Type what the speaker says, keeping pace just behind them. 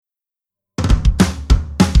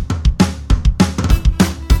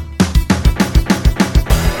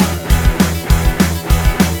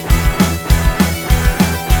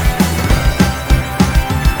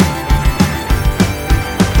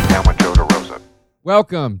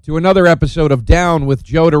Welcome to another episode of Down with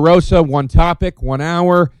Joe DeRosa. One topic, 1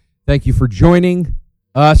 hour. Thank you for joining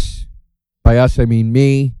us. By us, I mean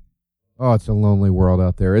me. Oh, it's a lonely world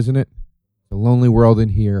out there, isn't it? It's a lonely world in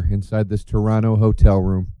here, inside this Toronto hotel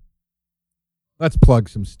room. Let's plug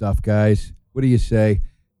some stuff, guys. What do you say?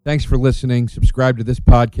 Thanks for listening. Subscribe to this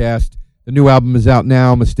podcast. The new album is out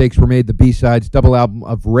now. Mistakes Were Made, the B-Sides, double album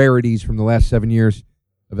of rarities from the last 7 years.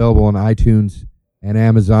 Available on iTunes and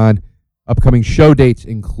Amazon. Upcoming show dates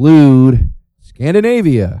include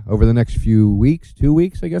Scandinavia over the next few weeks, 2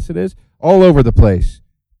 weeks, I guess it is, all over the place.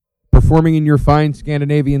 Performing in your fine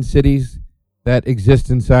Scandinavian cities that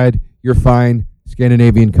exist inside your fine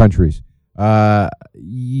Scandinavian countries.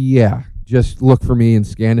 Just look for me in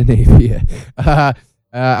Scandinavia.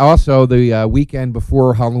 Also, the weekend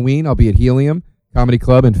before Halloween, I'll be at Helium Comedy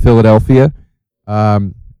Club in Philadelphia.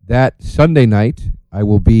 That Sunday night, I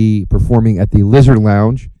will be performing at the Lizard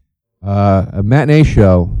Lounge, a matinee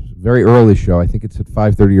show, very early show. I think it's at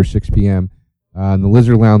 5:30 or 6 p.m. And the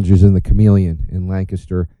Lizard Lounge is in the Chameleon in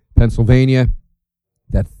Lancaster, Pennsylvania.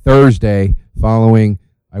 That Thursday following,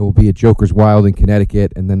 I will be at Joker's Wild in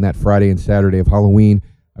Connecticut. And then that Friday and Saturday of Halloween,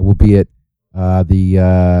 I will be at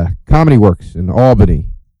the Comedy Works in Albany.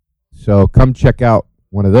 So come check out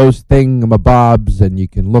one of those thingamabobs, and you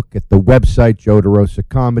can look at the website,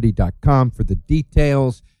 joederosacomedy.com, for the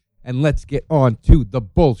details. And let's get on to the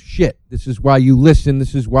bullshit. This is why you listen.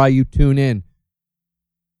 This is why you tune in.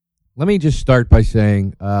 Let me just start by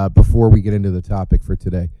saying, before we get into the topic for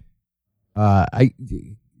today,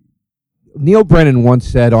 Neil Brennan once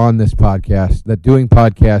said on this podcast that doing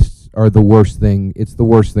podcasts are the worst thing. It's the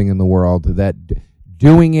worst thing in the world. That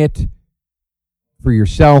doing it for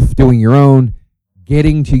yourself, doing your own,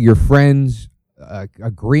 getting to your friends,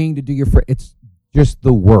 agreeing to do your friends, it's just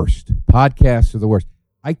the worst. Podcasts are the worst.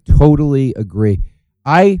 I totally agree.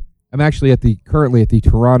 I am actually currently at the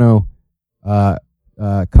Toronto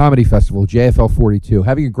Comedy Festival, JFL 42,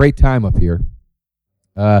 having a great time up here.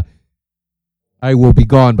 I will be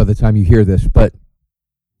gone by the time you hear this, but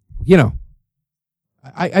you know,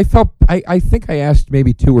 I think I asked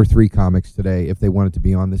maybe 2 or 3 comics today if they wanted to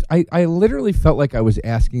be on this. I literally felt like I was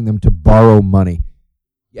asking them to borrow money,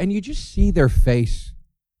 and you just see their face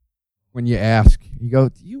when you ask. You go,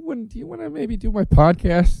 do you want to maybe do my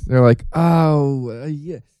podcast? They're like, oh,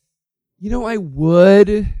 yeah, I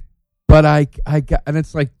would, but I got, and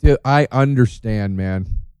it's like, dude, I understand, man.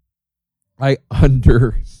 I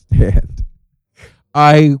understand.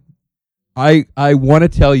 I want to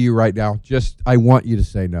tell you right now, I want you to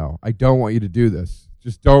say no. I don't want you to do this.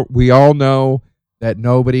 Just don't. We all know that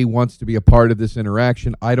nobody wants to be a part of this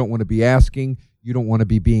interaction. I don't want to be asking. You don't want to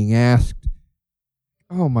be being asked.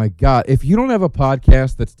 Oh, my God. If you don't have a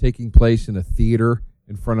podcast that's taking place in a theater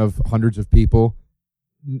in front of hundreds of people,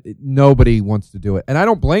 nobody wants to do it. And I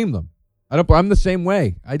don't blame them. I'm the same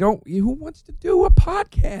way. Who wants to do a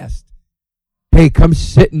podcast? Hey, come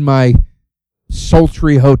sit in my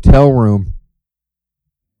sultry hotel room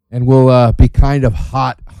and we'll be kind of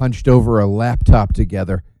hot, hunched over a laptop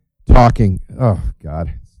together, talking. Oh,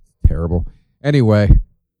 God. It's terrible. Anyway,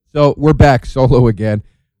 so we're back solo again.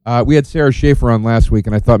 We had Sarah Schaefer on last week,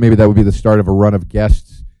 and I thought maybe that would be the start of a run of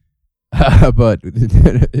guests. But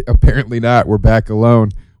apparently not. We're back alone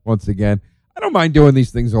once again. I don't mind doing these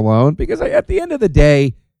things alone because at the end of the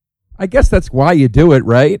day, I guess that's why you do it,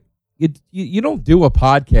 right? You don't do a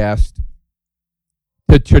podcast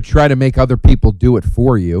to try to make other people do it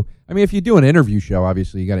for you. I mean, if you do an interview show,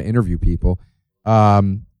 obviously you got to interview people. Or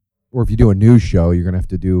if you do a news show, you're going to have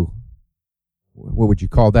to do, what would you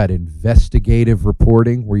call that? Investigative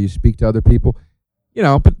reporting, where you speak to other people.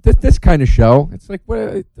 But this kind of show, it's like,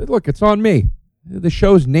 look, it's on me. The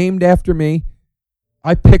show's named after me.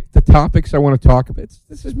 I picked the topics I want to talk about.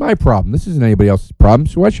 This is my problem. This isn't anybody else's problem.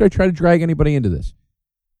 So why should I try to drag anybody into this?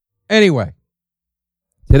 Anyway,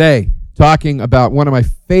 today, talking about one of my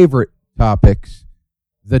favorite topics,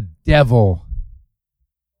 the devil.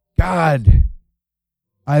 God,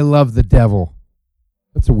 I love the devil.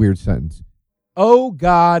 That's a weird sentence. Oh,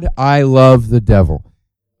 God, I love the devil.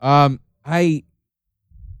 I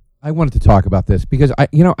wanted to talk about this because I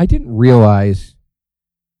didn't realize.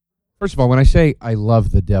 First of all, when I say I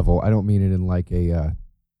love the devil, I don't mean it in like a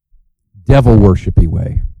devil worshipy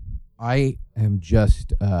way. I am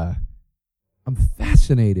just I'm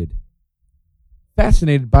fascinated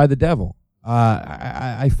by the devil.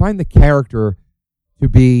 I find the character to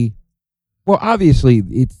be, well, obviously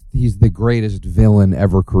he's the greatest villain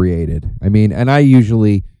ever created. I mean, and I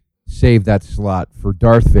usually save that slot for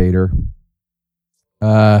Darth Vader.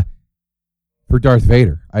 I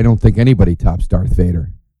don't think anybody tops Darth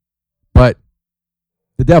Vader. But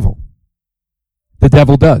the devil. The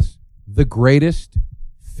devil does. The greatest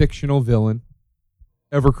fictional villain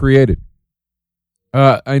ever created.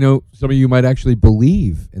 I know some of you might actually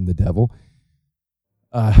believe in the devil.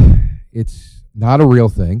 It's not a real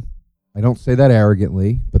thing. I don't say that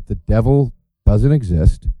arrogantly, but the devil doesn't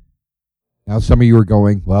exist. Now, some of you are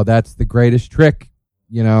going, well, that's the greatest trick,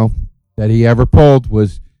 that he ever pulled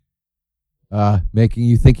was making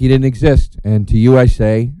you think he didn't exist. And to you, I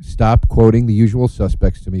say, stop quoting the usual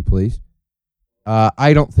suspects to me, please.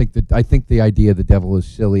 I think the idea of the devil is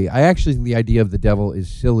silly. I actually think the idea of the devil is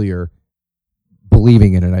sillier.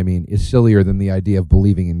 Believing in it, is sillier than the idea of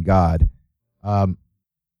believing in God. I'm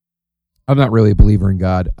not really a believer in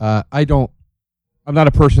God. I'm not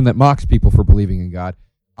a person that mocks people for believing in God.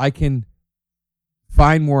 I can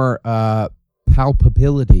find more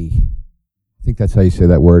palpability. I think that's how you say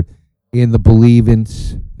that word. In the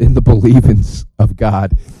believance of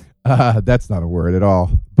God. That's not a word at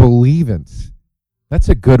all. Believance. That's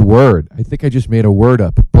a good word. I think I just made a word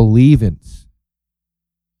up. Believance.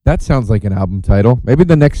 That sounds like an album title. Maybe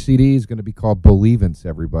the next CD is going to be called Believance,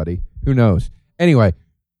 everybody. Who knows? Anyway,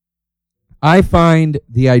 I find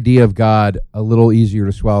the idea of God a little easier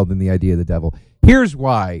to swallow than the idea of the devil. Here's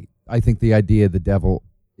why I think the idea of the devil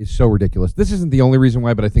is so ridiculous. This isn't the only reason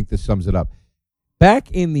why, but I think this sums it up. Back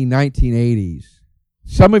in the 1980s,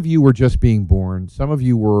 some of you were just being born. Some of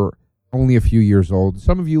you were only a few years old.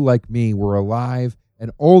 Some of you, like me, were alive and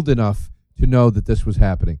old enough to know that this was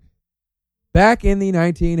happening. Back in the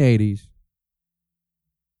 1980s,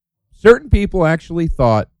 certain people actually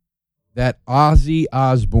thought that Ozzy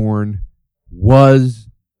Osbourne was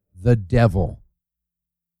the devil.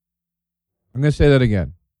 I'm going to say that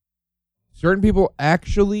again. Certain people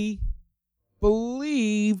actually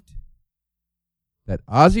believed that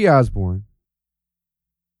Ozzy Osbourne,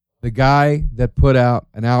 the guy that put out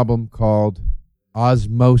an album called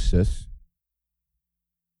Osmosis,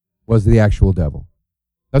 was the actual devil.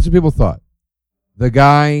 That's what people thought. The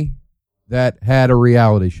guy that had a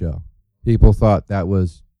reality show, people thought that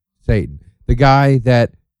was Satan. The guy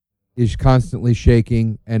that is constantly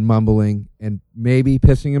shaking and mumbling and maybe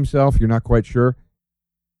pissing himself, you're not quite sure,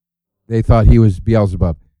 they thought he was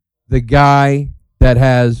Beelzebub. The guy that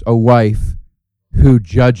has a wife who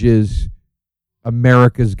judges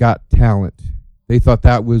America's Got Talent, they thought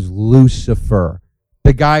that was Lucifer.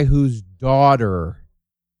 The guy whose daughter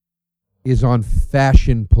is on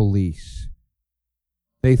Fashion Police,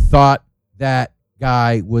 they thought that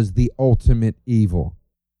guy was the ultimate evil.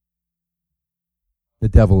 The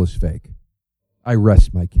devil is fake. I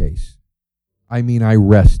rest my case. I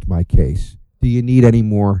rest my case. Do you need any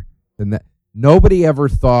more than that? Nobody ever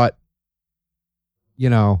thought,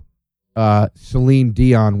 Celine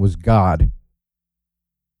Dion was God.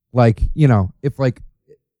 By the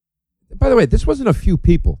way, this wasn't a few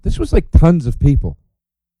people. This was like tons of people.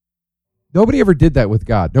 Nobody ever did that with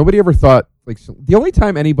God. Nobody ever thought, the only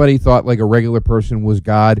time anybody thought like a regular person was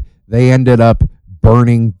God, they ended up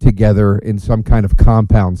burning together in some kind of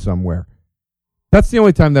compound somewhere. That's the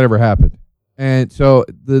only time that ever happened. And so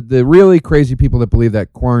the really crazy people that believe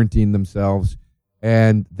that quarantined themselves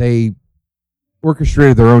and they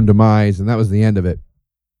orchestrated their own demise, and that was the end of it.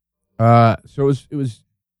 So it was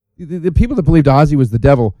the people that believed Ozzy was the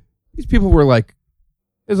devil. These people were like,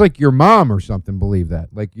 it's like your mom or something believed that.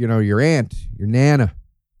 Like, your aunt, your nana,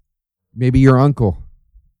 maybe your uncle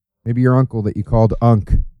that you called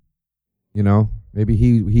Unk. Maybe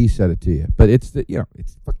he said it to you. But it's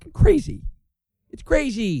it's fucking crazy. It's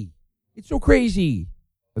crazy. It's so crazy.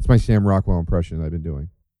 That's my Sam Rockwell impression that I've been doing.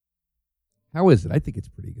 How is it? I think it's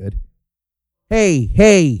pretty good.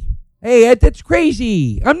 Hey, that's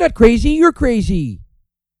crazy. I'm not crazy. You're crazy.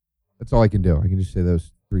 That's all I can do. I can just say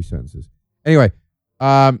those 3 sentences. Anyway,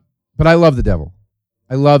 but I love the devil.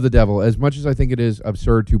 I love the devil. As much as I think it is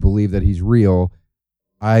absurd to believe that he's real,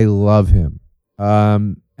 I love him.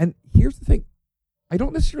 And here's the thing. I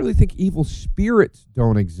don't necessarily think evil spirits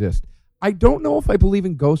don't exist. I don't know if I believe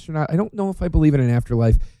in ghosts or not. I don't know if I believe in an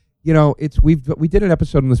afterlife. We did an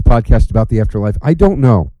episode on this podcast about the afterlife. I don't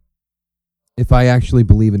know if I actually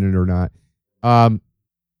believe in it or not.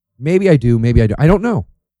 Maybe I do. Maybe I don't. I don't know.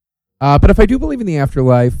 But if I do believe in the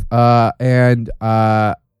afterlife, then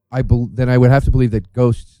I would have to believe that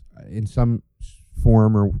ghosts in some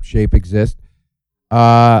form or shape exist.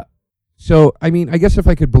 So, I guess if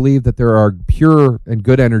I could believe that there are pure and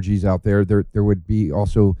good energies out there, there would be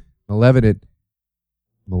also malevolent.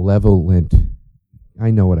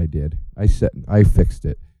 I know what I did. I fixed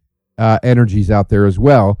it. Energies out there as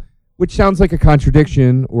well, which sounds like a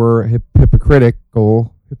contradiction or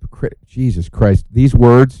hypocritical. Jesus Christ. These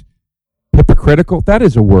words, hypocritical, that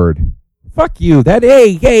is a word. Fuck you.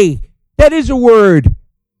 Hey, That is a word.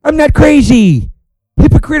 I'm not crazy.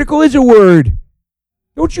 Hypocritical is a word.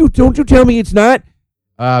 Don't you tell me it's not.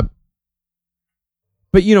 But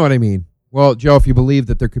you know what I mean. Well, Joe, if you believe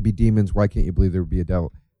that there could be demons, why can't you believe there would be a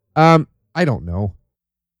devil? I don't know.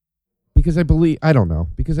 Because I believe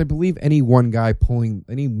any one guy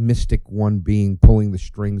any mystic one being pulling the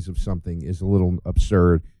strings of something is a little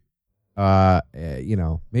absurd.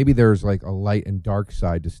 Maybe there's like a light and dark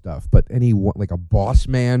side to stuff, but like a boss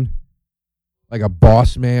man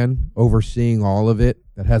overseeing all of it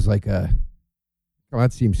that has that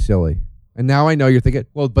seems silly. And now I know you're thinking,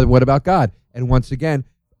 well, but what about God? And once again,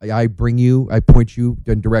 I point you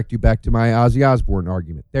and direct you back to my Ozzy Osbourne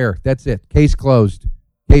argument. There, that's it. Case closed.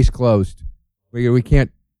 Case closed. We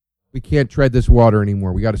can't tread this water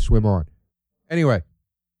anymore. We got to swim on. Anyway,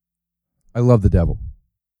 I love the devil.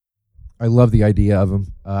 I love the idea of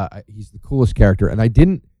him. He's the coolest character, and I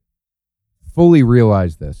didn't fully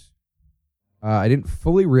realize this. I didn't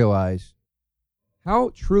fully realize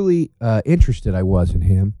how truly interested I was in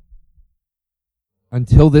him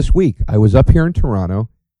until this week. I was up here in Toronto,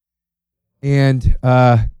 and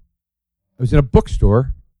I was in a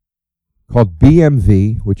bookstore called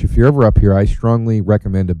BMV, which if you're ever up here, I strongly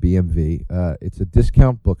recommend a BMV. It's a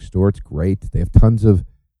discount bookstore. It's great. They have tons of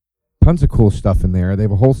cool stuff in there. They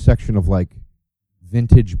have a whole section of like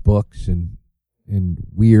vintage books and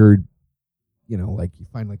weird, like you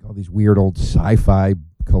find like all these weird old sci-fi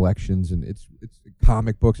collections, and it's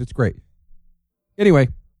comic books. It's great. Anyway,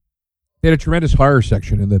 they had a tremendous horror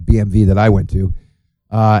section in the BMV that I went to,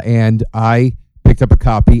 and I picked up a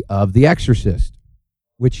copy of The Exorcist,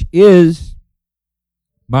 which is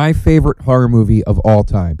my favorite horror movie of all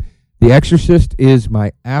time. The Exorcist is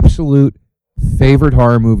my absolute favorite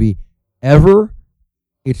horror movie ever.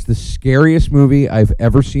 It's the scariest movie I've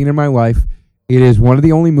ever seen in my life. It is one of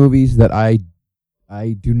the only movies that I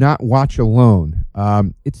do not watch alone.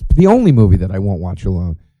 It's the only movie that I won't watch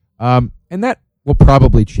alone. And that will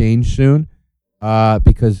probably change soon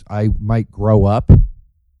because I might grow up at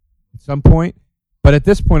some point. But at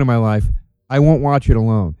this point in my life, I won't watch it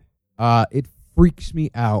alone. It freaks me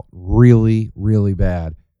out really, really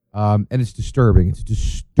bad. And it's disturbing. It's a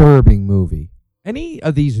disturbing movie. Any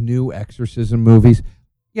of these new exorcism movies,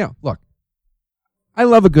 look, I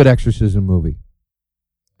love a good exorcism movie.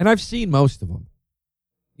 And I've seen most of them.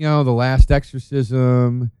 The Last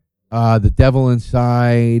Exorcism, The Devil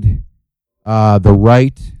Inside, The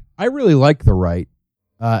Rite. I really like The Rite.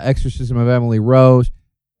 Exorcism of Emily Rose.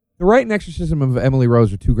 The Rite and Exorcism of Emily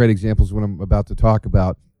Rose are two great examples of what I'm about to talk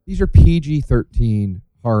about. These are PG-13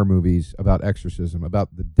 horror movies about exorcism,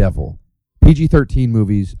 about the devil. PG-13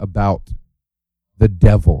 movies about the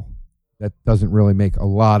devil. That doesn't really make a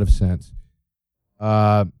lot of sense.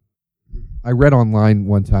 I read online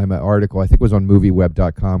one time an article, I think it was on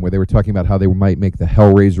movieweb.com, where they were talking about how they might make the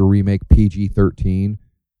Hellraiser remake PG-13.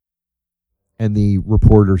 And the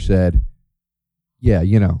reporter said, yeah,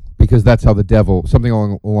 because that's how the devil, something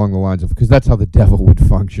along the lines of, because that's how the devil would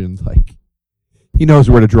function. Like, he knows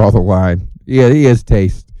where to draw the line. Yeah, he has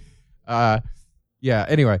taste.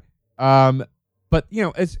 Anyway. But,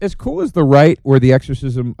 as cool as The Rite or The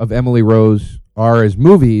Exorcism of Emily Rose are as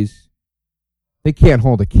movies, they can't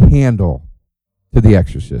hold a candle to The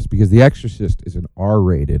Exorcist, because The Exorcist is an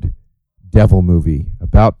R-rated devil movie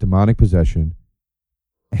about demonic possession,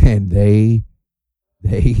 and they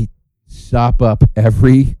sop up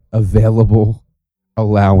every available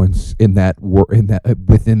allowance in that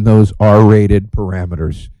within those R-rated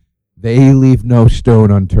parameters. They leave no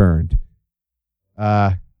stone unturned.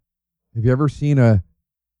 Have you ever seen a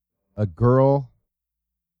girl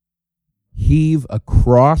heave a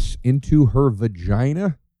cross into her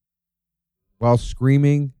vagina while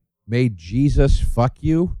screaming, "May Jesus fuck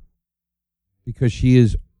you," because she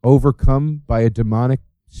is overcome by a demonic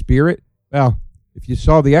spirit? Well, if you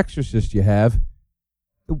saw The Exorcist, you have.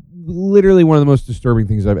 Literally one of the most disturbing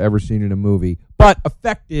things I've ever seen in a movie, but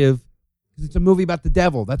effective because it's a movie about the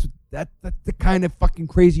devil. That's the kind of fucking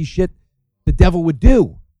crazy shit the devil would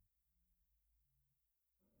do.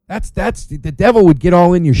 That's the devil would get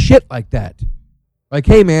all in your shit like that. Like,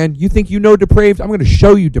 hey man, you think you know depraved? I'm going to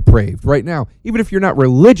show you depraved right now. Even if you're not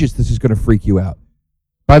religious, this is going to freak you out.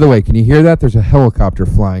 By the way, can you hear that? There's a helicopter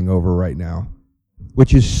flying over right now,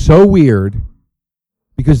 which is so weird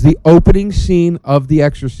because the opening scene of The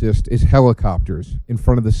Exorcist is helicopters in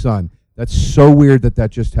front of the sun. That's so weird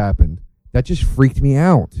that just happened. That just freaked me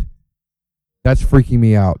out. That's freaking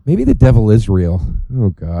me out. Maybe the devil is real. Oh,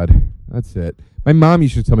 God. That's it. My mom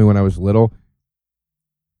used to tell me when I was little,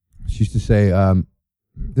 she used to say,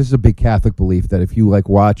 this is a big Catholic belief, that if you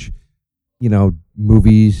watch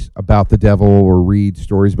movies about the devil or read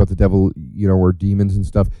stories about the devil, or demons and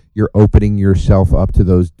stuff, you're opening yourself up to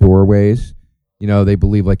those doorways. They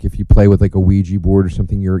believe like if you play with like a Ouija board or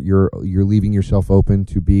something, you're leaving yourself open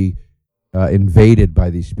to be invaded by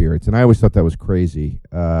these spirits. And I always thought that was crazy.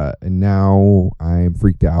 And now I'm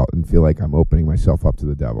freaked out and feel like I'm opening myself up to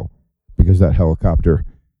the devil because that helicopter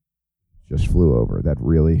just flew over. That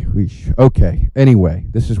really, okay. Anyway,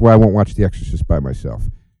 this is why I won't watch The Exorcist by myself.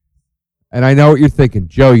 And I know what you're thinking.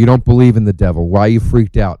 Joe, you don't believe in the devil. Why are you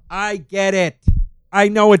freaked out? I get it. I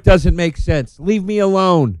know it doesn't make sense. Leave me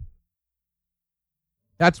alone.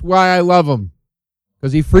 That's why I love him.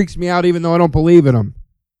 Because he freaks me out even though I don't believe in him.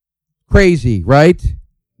 Crazy, right?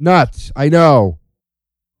 Nuts. I know.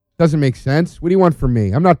 Doesn't make sense. What do you want from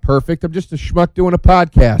me? I'm not perfect. I'm just a schmuck doing a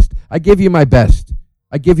podcast. I give you my best.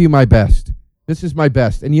 This is my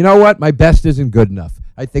best. And you know what? My best isn't good enough.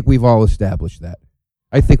 I think we've all established that.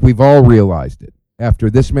 I think we've all realized it. After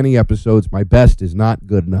this many episodes, my best is not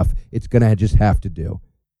good enough. It's going to just have to do.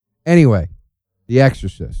 Anyway, The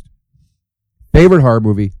Exorcist. Favorite horror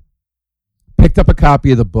movie. Picked up a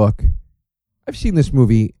copy of the book. I've seen this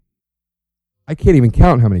movie, I can't even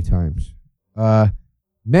count how many times.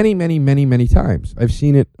 Many times. I've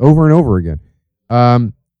seen it over and over again.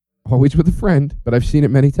 Always with a friend, but I've seen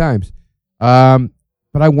it many times. But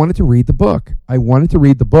I wanted to read the book.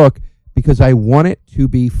 Because I want it to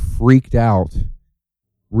be freaked out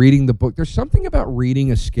reading the book. There's something about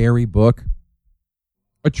reading a scary book,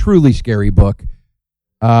 a truly scary book,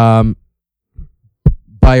 by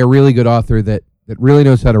a really good author that really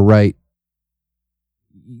knows how to write.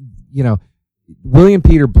 William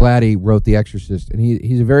Peter Blatty wrote The Exorcist, and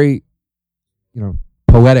he's a very,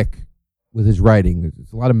 poetic with his writing.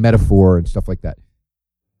 There's a lot of metaphor and stuff like that.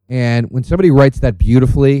 And when somebody writes that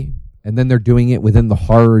beautifully, and then they're doing it within the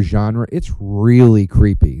horror genre, it's really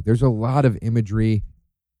creepy. There's a lot of imagery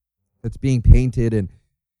that's being painted,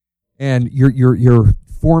 and you're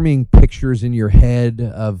forming pictures in your head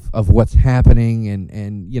of what's happening,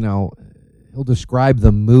 and he'll describe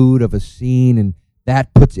the mood of a scene, and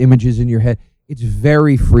that puts images in your head. It's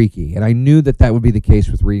very freaky, and I knew that would be the case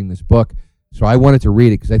with reading this book, so I wanted to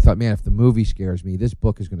read it because I thought, man, if the movie scares me, this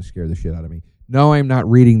book is going to scare the shit out of me. No, I'm not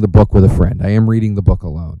reading the book with a friend. I am reading the book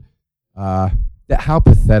alone. How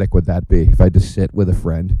pathetic would that be if I just sit with a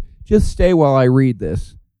friend? Just stay while I read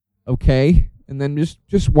this, okay? And then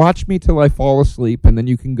just watch me till I fall asleep, and then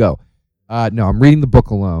you can go. No, I'm reading the book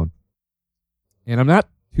alone. And I'm not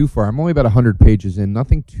too far. I'm only about 100 pages in.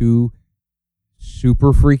 Nothing too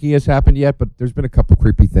super freaky has happened yet, but there's been a couple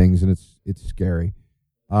creepy things, and it's scary.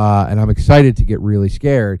 And I'm excited to get really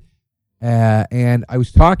scared. And I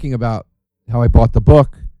was talking about how I bought the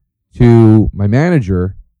book to my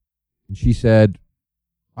manager, and she said,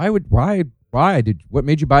 what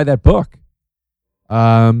made you buy that book?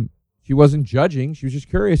 She wasn't judging. She was just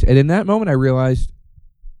curious. And in that moment, I realized,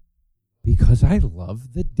 because I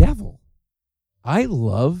love the devil. I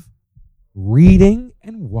love reading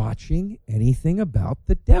and watching anything about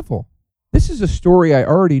the devil. This is a story I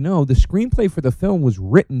already know. The screenplay for the film was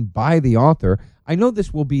written by the author. I know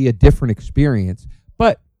this will be a different experience,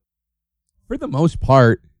 but for the most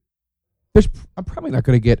part, I'm probably not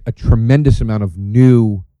going to get a tremendous amount of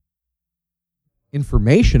new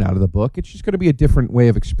information out of the book. It's just going to be a different way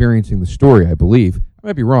of experiencing the story, I believe. I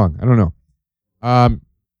might be wrong. I don't know.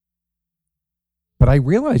 But I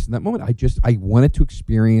realized in that moment, I wanted to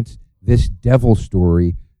experience this devil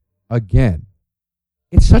story again.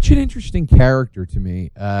 It's such an interesting character to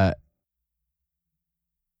me.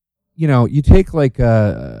 You take like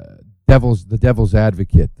The Devil's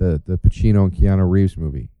Advocate, the Pacino and Keanu Reeves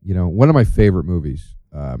movie. One of my favorite movies.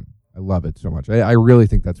 I love it so much. I really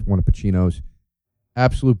think that's one of Pacino's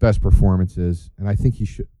absolute best performances, and I think he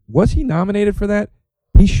should. Was he nominated for that?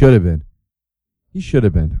 He should have been.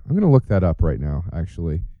 I'm going to look that up right now,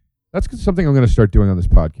 actually. That's something I'm going to start doing on this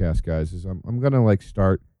podcast, guys, is I'm going to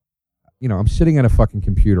start, I'm sitting at a fucking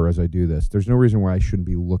computer as I do this. There's no reason why I shouldn't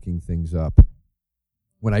be looking things up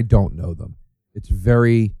when I don't know them. It's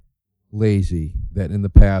very lazy that in the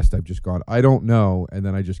past I've just gone, I don't know, and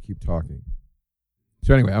then I just keep talking.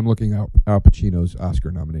 So anyway, I'm looking at Al Pacino's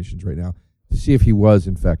Oscar nominations right now to see if he was,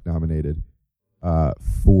 in fact, nominated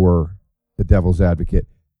for The Devil's Advocate.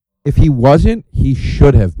 If he wasn't, he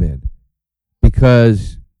should have been,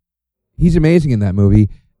 because he's amazing in that movie.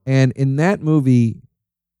 And in that movie,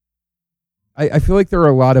 I feel like there are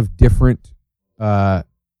a lot of different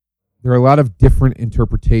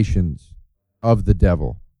interpretations of the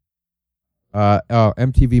devil.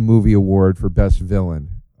 MTV Movie Award for Best Villain.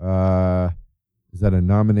 Is that a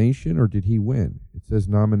nomination or did he win? It says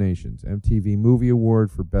nominations. MTV Movie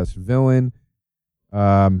Award for Best Villain.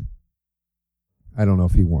 I don't know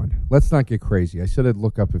if he won. Let's not get crazy. I said I'd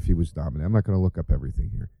look up if he was nominated. I'm not going to look up everything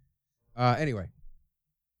here. Anyway,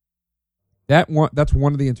 that's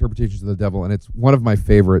one of the interpretations of the devil, and it's one of my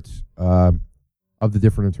favorites of the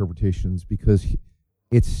different interpretations because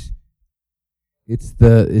it's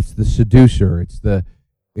the seducer. It's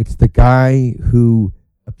the guy who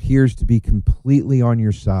appears to be completely on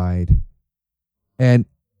your side and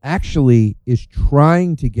actually is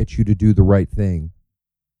trying to get you to do the right thing.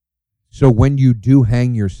 So when you do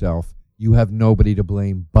hang yourself, you have nobody to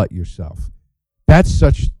blame but yourself. That's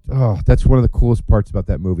one of the coolest parts about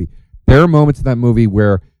that movie. There are moments in that movie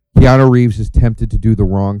where Keanu Reeves is tempted to do the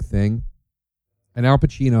wrong thing. And Al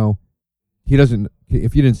Pacino,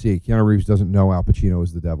 if you didn't see it, Keanu Reeves doesn't know Al Pacino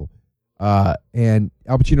is the devil. And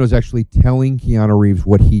Al Pacino is actually telling Keanu Reeves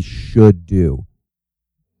what he should do.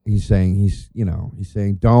 He's saying,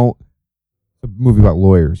 don't, it's a movie about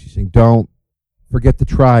lawyers. He's saying, don't forget the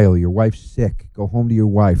trial. Your wife's sick. Go home to your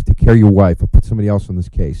wife. Take care of your wife. I'll put somebody else on this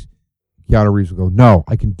case. Keanu Reeves will go, no,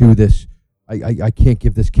 I can do this. I can't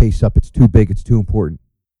give this case up. It's too big. It's too important.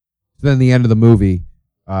 So then at the end of the movie,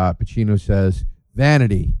 Pacino says,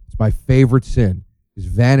 vanity. It's my favorite sin. Because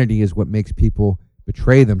vanity is what makes people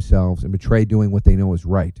betray themselves and betray doing what they know is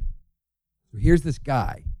right. So here's this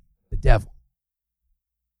guy, the devil.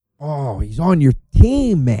 Oh, he's on your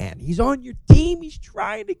team, man. He's on your team. He's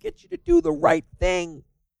trying to get you to do the right thing.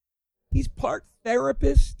 He's part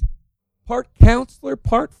therapist, part counselor,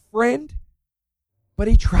 part friend. But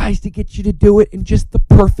he tries to get you to do it in just the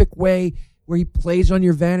perfect way where he plays on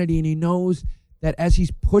your vanity and he knows that as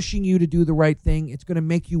he's pushing you to do the right thing, it's going to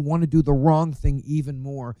make you want to do the wrong thing even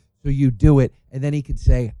more. So you do it, and then he could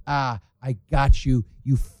say, I got you.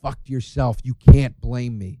 You fucked yourself. You can't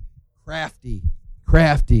blame me. Crafty.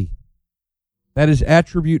 That is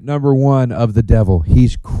attribute number 1 of the devil.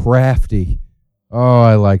 He's crafty. Oh,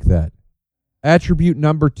 I like that. Attribute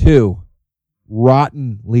number 2,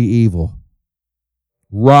 rottenly evil.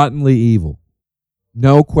 Rottenly evil.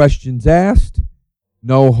 No questions asked.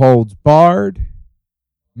 No holds barred.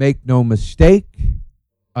 Make no mistake.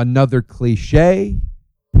 Another cliche.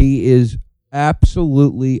 He is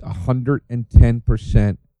absolutely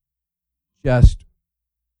 110% just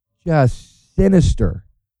sinister.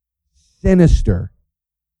 Sinister.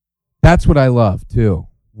 That's what I love, too.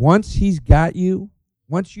 Once he's got you,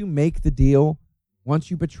 once you make the deal,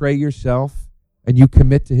 once you betray yourself and you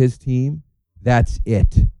commit to his team, that's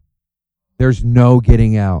it. There's no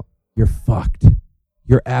getting out. You're fucked.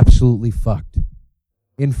 You're absolutely fucked.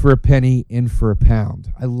 In for a penny, in for a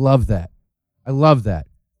pound. I love that. I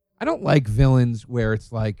don't like villains where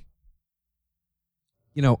it's like,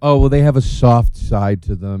 they have a soft side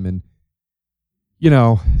to them and,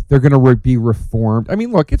 they're going to be reformed. I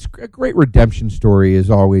mean, look, it's a great redemption story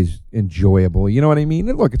is always enjoyable. You know what I mean?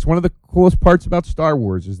 And look, it's one of the coolest parts about Star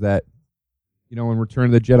Wars is that, in Return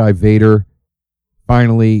of the Jedi, Vader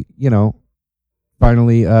finally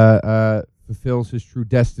fulfills his true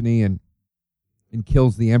destiny and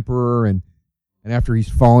kills the Emperor and after he's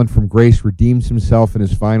fallen from grace, redeems himself in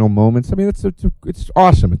his final moments. I mean, it's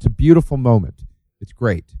awesome. It's a beautiful moment. It's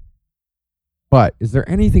great. But is there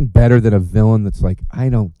anything better than a villain that's like, I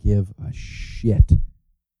don't give a shit.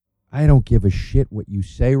 I don't give a shit what you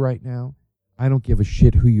say right now. I don't give a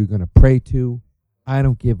shit who you're going to pray to. I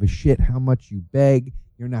don't give a shit how much you beg.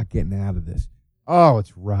 You're not getting out of this. Oh,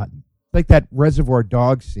 it's rotten. It's like that Reservoir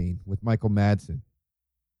Dogs scene with Michael Madsen.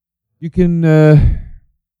 You can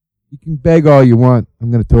beg all you want. I'm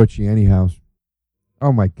going to torture you anyhow.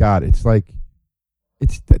 Oh my God. It's like,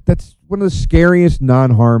 that's one of the scariest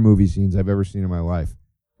non-horror movie scenes I've ever seen in my life.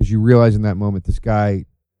 Because you realize in that moment, this guy's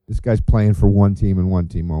playing for one team and one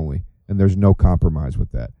team only. And there's no compromise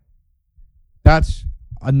with that. That's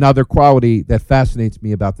another quality that fascinates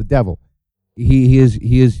me about the devil. He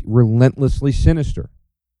is relentlessly sinister.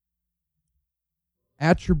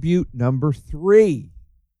 Attribute number 3.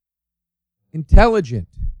 Intelligent.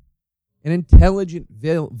 An intelligent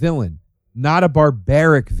villain, not a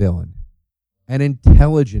barbaric villain. An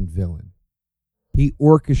intelligent villain. He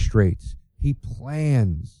orchestrates. He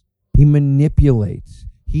plans. He manipulates.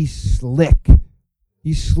 He's slick.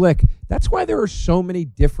 That's why there are so many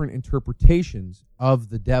different interpretations of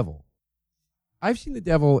the devil. I've seen the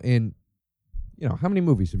devil in, how many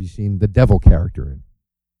movies have you seen the devil character in?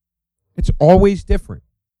 It's always different.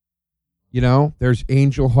 There's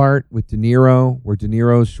Angel Heart with De Niro, where De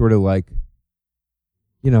Niro's sort of like,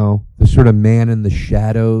 the sort of man in the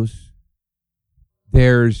shadows.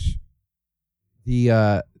 There's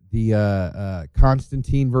the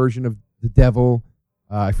Constantine version of the devil.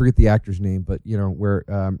 I forget the actor's name, but where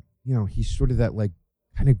he's sort of that like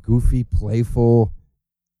kind of goofy, playful,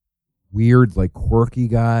 weird, like quirky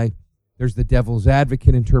guy. There's the devil's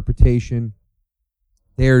advocate interpretation.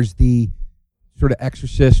 There's the sort of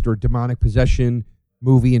exorcist or demonic possession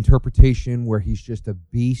movie interpretation where he's just a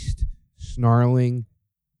beast, snarling,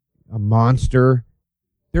 a monster.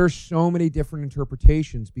 There are so many different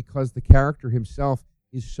interpretations because the character himself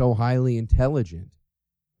is so highly intelligent.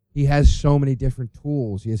 He has so many different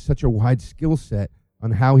tools. He has such a wide skill set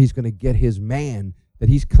on how he's going to get his man that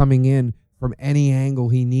he's coming in from any angle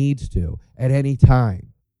he needs to at any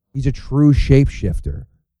time. He's a true shapeshifter.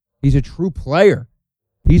 He's a true player.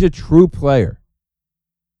 He's a true player.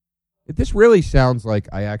 This really sounds like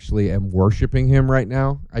I actually am worshiping him right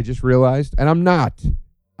now. I just realized. And I'm not.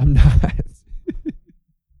 I'm not.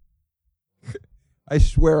 I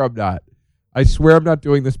swear I'm not. I swear I'm not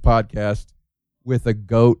doing this podcast with a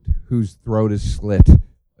goat whose throat is slit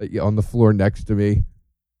on the floor next to me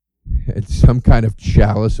and some kind of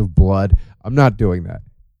chalice of blood. I'm not doing that.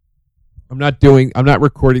 I'm not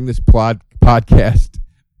recording this podcast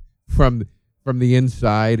from the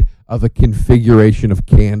inside of a configuration of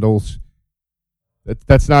candles.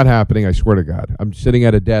 That's not happening, I swear to God. I'm sitting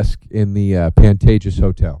at a desk in the Pantages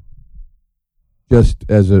Hotel. Just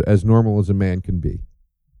as normal as a man can be.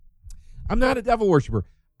 I'm not a devil worshiper.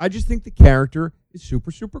 I just think the character is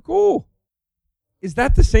super, super cool. Is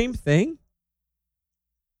that the same thing?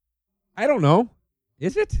 I don't know.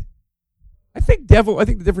 Is it? I think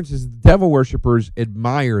the difference is the devil worshippers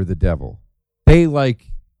admire the devil. They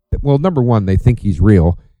number one, they think he's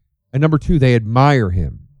real. And number two, they admire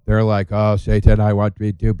him. They're like, oh, Satan, I want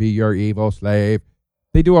to be your evil slave.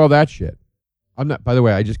 They do all that shit. I'm not, by the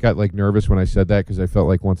way, I just got nervous when I said that because I felt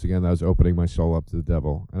like once again I was opening my soul up to the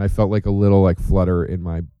devil. And I felt like a little flutter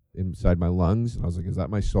inside my lungs. And I was like, is that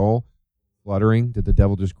my soul fluttering? Did the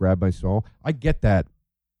devil just grab my soul? I get that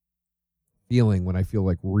feeling when I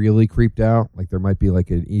feel really creeped out, like there might be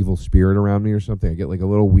an evil spirit around me or something. I get a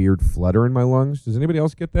little weird flutter in my lungs. Does anybody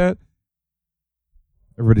else get that?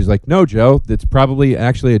 Everybody's like, no, Joe, that's probably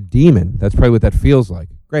actually a demon. That's probably what that feels like.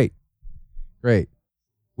 Great.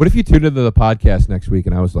 What if you tuned into the podcast next week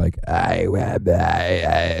and I was like, and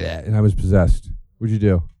I was possessed? What'd you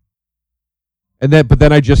do? But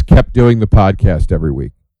then I just kept doing the podcast every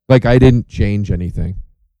week. I didn't change anything.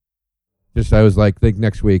 I was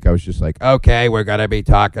next week I was just okay, we're going to be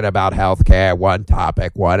talking about healthcare, one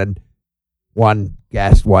topic, one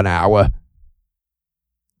guest, 1 hour.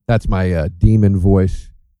 That's my demon voice,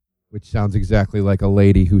 which sounds exactly like a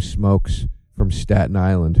lady who smokes from Staten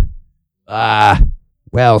Island.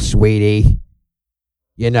 Well, sweetie,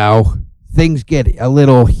 things get a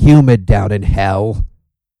little humid down in hell.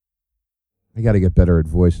 I got to get better at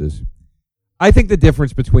voices. I think the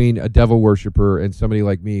difference between a devil worshiper and somebody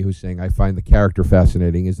like me who's saying I find the character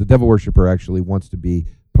fascinating is the devil worshiper actually wants to be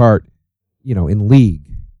part, in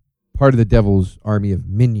league, part of the devil's army of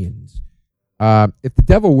minions. If the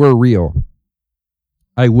devil were real,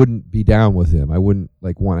 I wouldn't be down with him. I wouldn't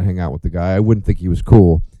want to hang out with the guy. I wouldn't think he was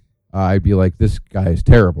cool. I'd be like, this guy is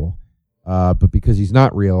terrible. But because he's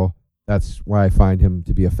not real, that's why I find him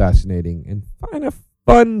to be a fascinating and a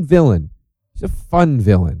fun villain. He's a fun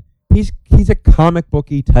villain. He's a comic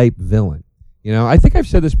booky type villain. I think I've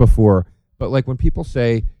said this before, but when people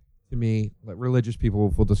say to me, religious people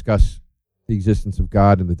will discuss the existence of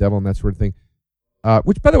God and the devil and that sort of thing,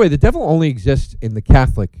 which, by the way, the devil only exists in the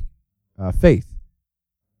Catholic faith,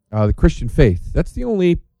 the Christian faith. That's the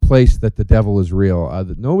only place that the devil is real.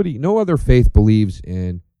 No other faith believes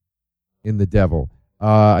in the devil.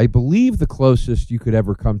 I believe the closest you could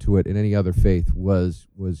ever come to it in any other faith was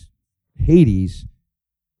Hades,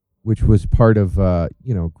 which was part of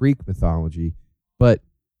Greek mythology. But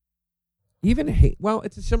even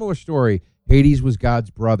it's a similar story. Hades was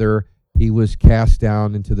God's brother. He was cast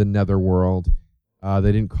down into the netherworld.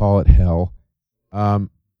 They didn't call it hell. The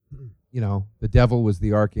devil was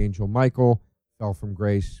the archangel Michael. Fell from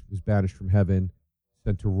grace, was banished from heaven,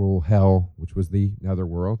 sent to rule hell, which was the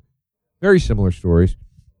netherworld. Very similar stories.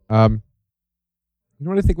 You know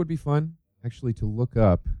what I think would be fun? Actually, to look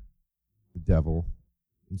up the devil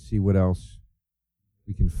and see what else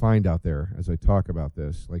we can find out there as I talk about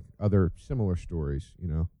this, other similar stories,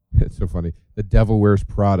 It's so funny. The Devil Wears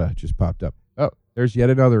Prada just popped up. Oh, there's yet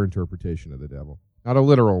another interpretation of the devil. Not a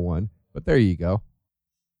literal one, but there you go.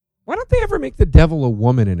 Why don't they ever make the devil a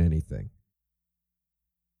woman in anything?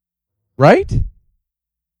 Right?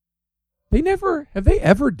 Have they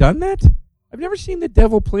ever done that? I've never seen the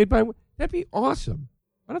devil played by... That'd be awesome.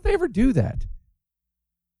 Why don't they ever do that?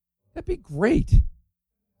 That'd be great.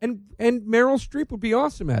 And Meryl Streep would be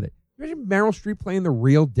awesome at it. Imagine Meryl Streep playing the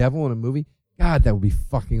real devil in a movie. God, that would be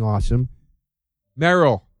fucking awesome.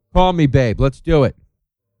 Meryl, call me, babe. Let's do it.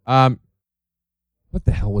 What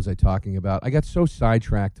the hell was I talking about? I got so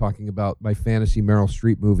sidetracked talking about my fantasy Meryl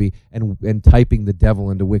Streep movie and typing the devil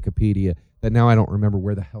into Wikipedia that now I don't remember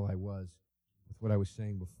where the hell I was with what I was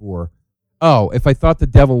saying before. Oh, if I thought the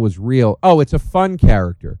devil was real. Oh, it's a fun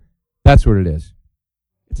character. That's what it is.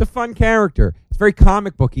 It's a fun character. It's very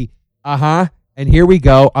comic booky. And here we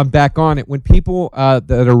go. I'm back on it. When people that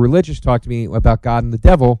are religious talk to me about God and the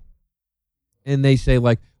devil, and they say,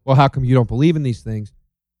 like, well, how come you don't believe in these things?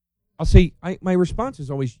 I'll say, my response is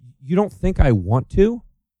always, you don't think I want to?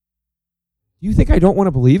 Do you think I don't want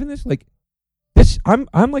to believe in this? Like, this,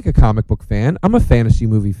 I'm like a comic book fan. I'm a fantasy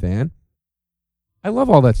movie fan. I love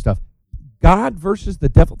all that stuff. God versus the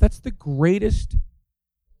devil, that's the greatest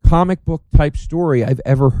comic book type story I've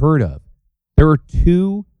ever heard of. There are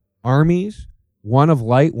two armies, one of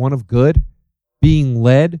light, one of good, being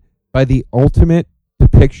led by the ultimate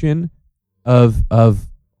depiction of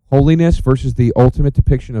holiness versus the ultimate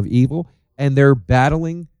depiction of evil, and they're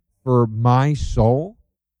battling for my soul.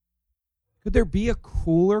 Could there be a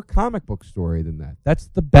cooler comic book story than that? That's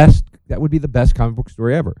the best. That would be the best comic book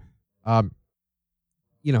story ever. And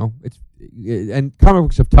comic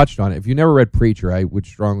books have touched on it. If you never read Preacher, I would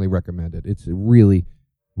strongly recommend it. It's a really,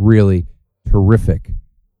 really terrific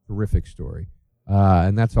story.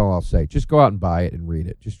 And that's all I'll say. Just go out and buy it and read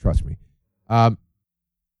it. Just trust me.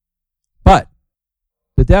 But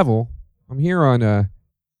the devil, I'm here on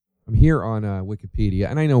Wikipedia,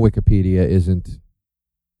 and I know Wikipedia isn't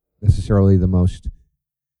necessarily the most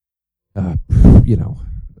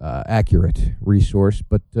accurate resource,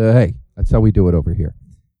 but hey, that's how we do it over here.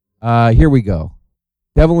 Here we go.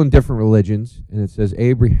 Devil in different religions, and it says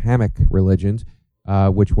Abrahamic religions,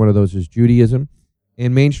 which one of those is Judaism.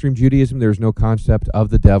 In mainstream Judaism, there's no concept of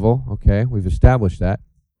the devil. Okay, we've established that.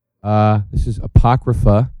 This is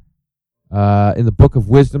Apocrypha. In the Book of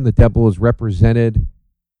Wisdom, the devil is represented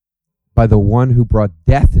by the one who brought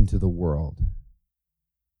death into the world.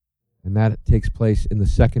 And that takes place in the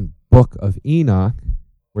second book of Enoch,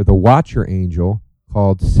 where the watcher angel,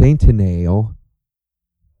 called Satanael,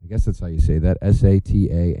 I guess that's how you say that,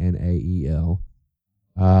 Satanael,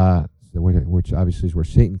 which obviously is where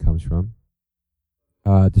Satan comes from,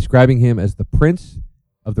 describing him as the prince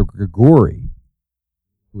of the Grigori,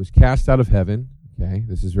 who was cast out of heaven. Okay,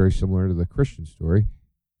 this is very similar to the Christian story,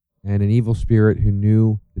 and an evil spirit who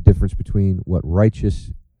knew the difference between what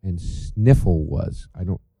righteous and sinful was.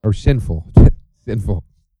 Sinful.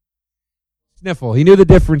 Sniffle. He knew the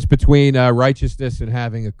difference between righteousness and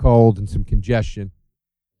having a cold and some congestion.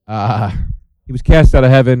 He was cast out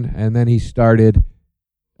of heaven, and then he started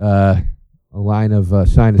a line of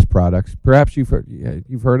sinus products. Perhaps you've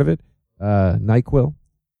heard of it, NyQuil.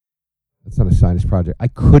 That's not a sinus project. I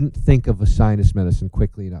couldn't think of a sinus medicine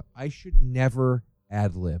quickly enough. I should never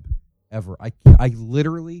ad-lib, ever. I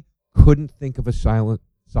literally couldn't think of a sinus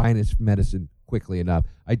medicine quickly enough.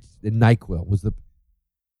 NyQuil was the...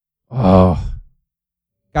 Oh.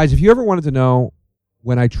 Guys, if you ever wanted to know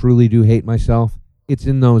when I truly do hate myself, it's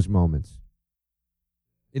in those moments.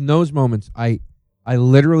 In those moments, I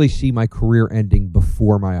literally see my career ending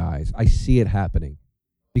before my eyes. I see it happening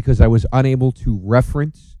because I was unable to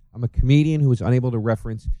reference... I'm a comedian who was unable to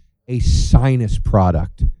reference a sinus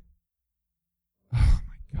product. Oh,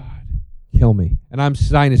 my God. Kill me. And I'm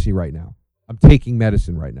sinusy right now. I'm taking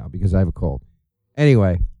medicine right now because I have a cold.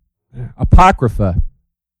 Anyway, Apocrypha.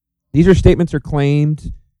 These are statements or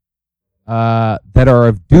claims that are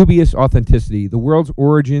of dubious authenticity. The world's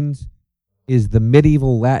origins is the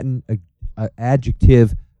medieval Latin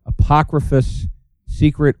adjective apocryphous,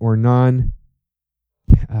 secret or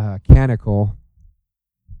non-canonical,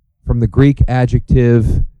 from the Greek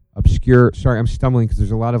adjective obscure. Sorry, I'm stumbling because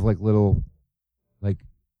there's a lot of little they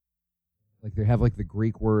have the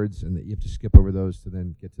Greek words, and that you have to skip over those to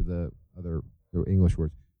then get to the English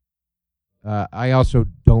words. I also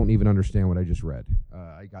don't even understand what I just read.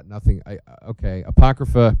 I got nothing. Okay,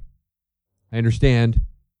 Apocrypha, I understand.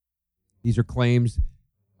 These are claims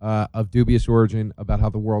of dubious origin about how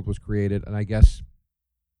the world was created, and I guess,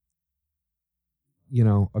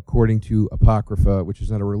 according to Apocrypha, which is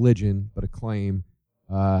not a religion but a claim,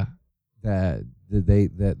 that's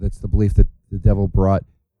the belief that the devil brought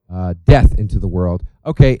death into the world.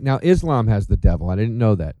 Okay, now Islam has the devil. I didn't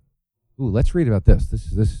know that. Ooh, let's read about this.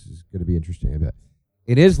 This is going to be interesting, I bet.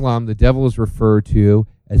 In Islam, the devil is referred to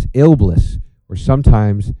as Iblis, or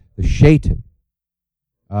sometimes the Shaitan.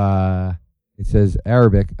 It says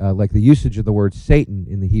Arabic, like the usage of the word Satan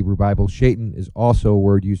in the Hebrew Bible. Shaitan is also a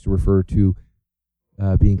word used to refer to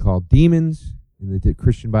being called demons in the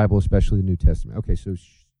Christian Bible, especially the New Testament. Okay, so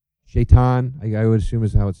Shaitan, I would assume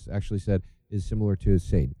is how it's actually said, is similar to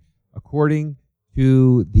Satan. According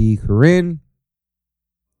to the Quran,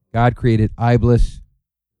 God created Iblis,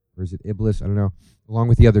 or is it Iblis? I don't know. Along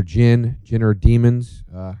with the other jinn. Jinn are demons.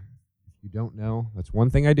 If you don't know, that's one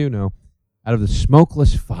thing I do know. Out of the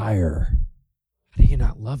smokeless fire. How do you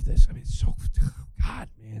not love this? I mean, it's so, God,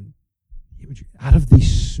 man. Out of the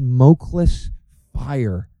smokeless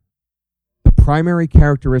fire. The primary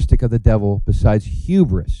characteristic of the devil, besides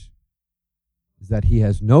hubris, is that he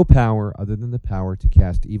has no power other than the power to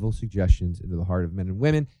cast evil suggestions into the heart of men and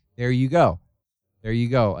women. There you go. There you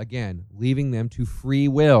go. Again, leaving them to free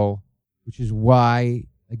will, which is why,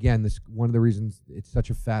 again, this one of the reasons it's such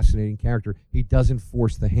a fascinating character. He doesn't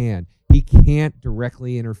force the hand. He can't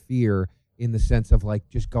directly interfere in the sense of like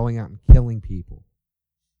just going out and killing people.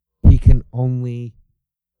 He can only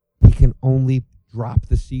drop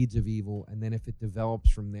the seeds of evil, and then if it develops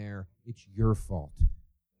from there, it's your fault.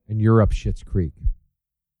 And you're up Schitt's Creek.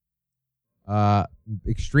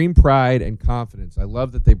 Extreme pride and confidence. I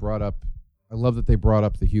love that they brought up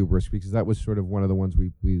the hubris, because that was sort of one of the ones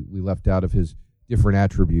we left out of his different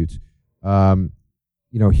attributes.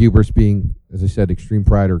 Hubris being, as I said, extreme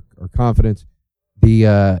pride or confidence.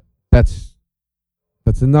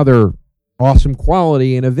 That's another awesome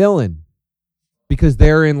quality in a villain, because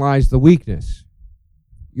therein lies the weakness.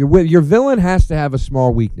 Your villain has to have a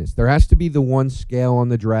small weakness. There has to be the one scale on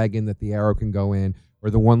the dragon that the arrow can go in, or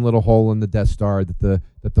the one little hole in the Death Star that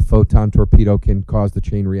the photon torpedo can cause the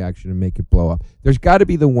chain reaction and make it blow up. There's got to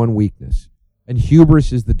be the one weakness, and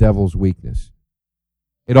hubris is the devil's weakness.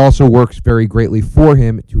 It also works very greatly for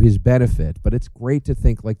him to his benefit, but it's great to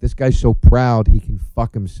think like this guy's so proud he can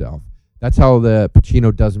fuck himself. That's how the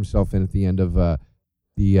Pacino does himself in at the end of the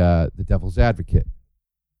Devil's Advocate.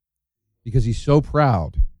 Because he's so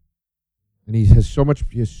proud, and he has so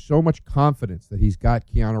much confidence that he's got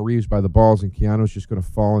Keanu Reeves by the balls, and Keanu's just going to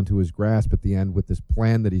fall into his grasp at the end with this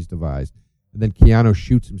plan that he's devised. And then Keanu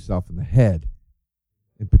shoots himself in the head,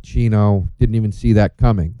 and Pacino didn't even see that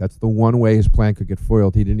coming. That's the one way his plan could get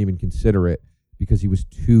foiled. He didn't even consider it because he was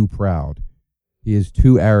too proud. He is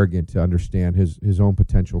too arrogant to understand his own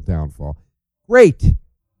potential downfall. Great.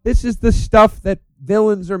 This is the stuff that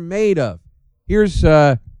villains are made of. Here's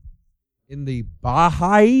in the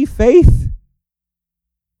Baha'i faith.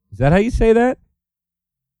 Is that how you say that?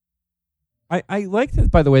 I like that,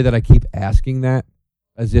 by the way, that I keep asking that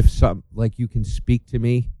as if you can speak to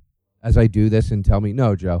me as I do this and tell me,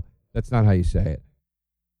 no, Joe, that's not how you say it.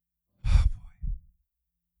 Oh,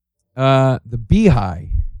 boy. The Baha'i.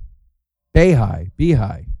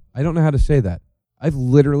 I don't know how to say that. I've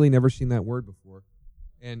literally never seen that word before.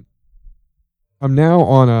 And I'm now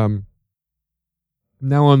on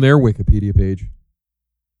their Wikipedia page,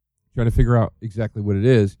 trying to figure out exactly what it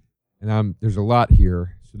is. And there's a lot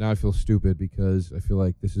here, so now I feel stupid because I feel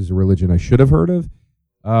like this is a religion I should have heard of.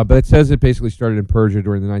 But it says it basically started in Persia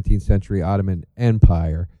during the 19th century Ottoman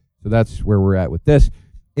Empire. So that's where we're at with this.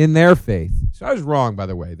 In their faith. So I was wrong, by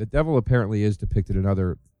the way. The devil apparently is depicted in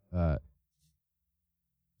other...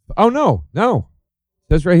 no. It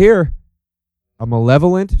says right here, a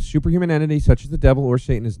malevolent superhuman entity such as the devil or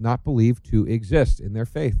Satan is not believed to exist in their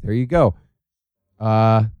faith. There you go.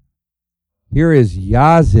 Here is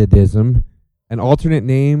Yazidism, an alternate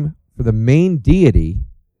name for the main deity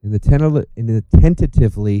in the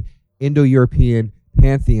tentatively Indo-European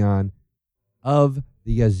pantheon of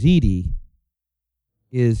the Yazidi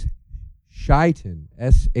is Shaitan,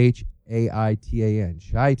 Shaitan.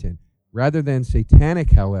 Shaitan. Rather than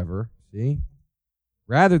satanic, however,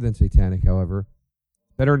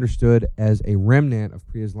 better understood as a remnant of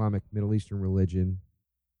pre-Islamic Middle Eastern religion.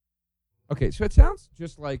 Okay, so it sounds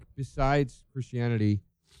just like, besides Christianity,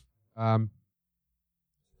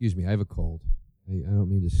 excuse me, I have a cold. I don't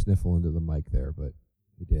mean to sniffle into the mic there, but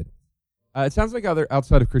I did. It sounds like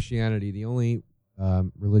outside of Christianity, the only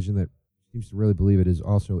religion that seems to really believe it is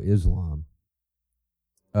also Islam.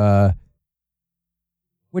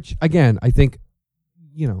 Which, again, I think,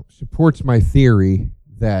 supports my theory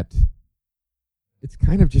that it's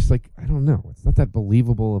kind of just like, I don't know, it's not that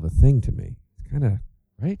believable of a thing to me. It's kind of,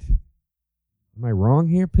 right? Am I wrong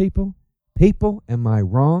here, people? People, am I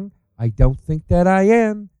wrong? I don't think that I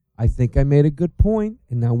am. I think I made a good point,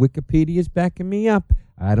 and now Wikipedia is backing me up.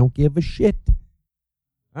 I don't give a shit.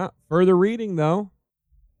 Further reading, though.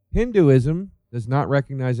 Hinduism does not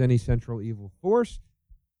recognize any central evil force.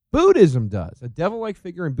 Buddhism does. A devil-like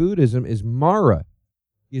figure in Buddhism is Mara.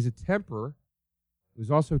 He is a temper who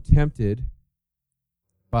is also tempted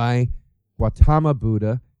by Gautama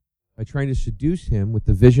Buddha by trying to seduce him with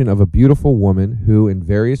the vision of a beautiful woman who, in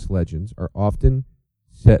various legends, are often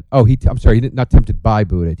said. Oh, I'm sorry, he not tempted by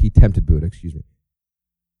Buddha. He tempted Buddha. Excuse me.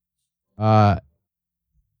 So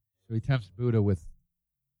he tempts Buddha with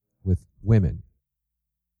women.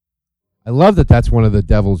 I love that. That's one of the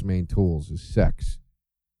devil's main tools is sex.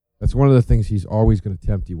 That's one of the things he's always going to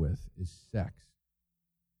tempt you with is sex.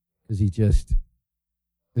 Because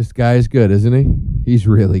this guy is good, isn't he? He's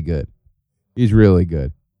really good. He's really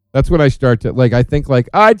good. That's when I start to, I think,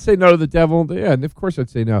 I'd say no to the devil. Yeah, and of course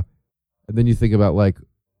I'd say no. And then you think about,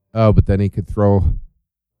 but then he could throw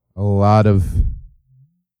a lot of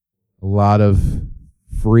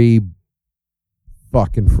free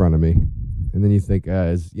fuck in front of me. And then you think,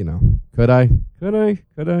 could I? I don't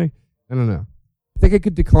know. I think I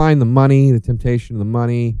could decline the money, the temptation of the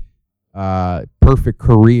money, perfect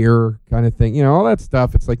career kind of thing, all that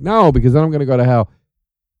stuff. It's no, because then I'm going to go to hell.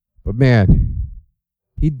 But man,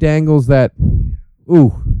 he dangles that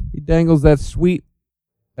sweet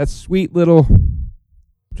little.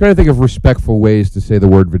 I'm trying to think of respectful ways to say the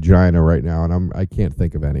word vagina right now, and I can't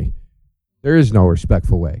think of any. There is no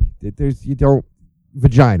respectful way.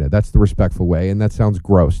 Vagina, that's the respectful way, and that sounds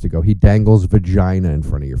gross to go, he dangles vagina in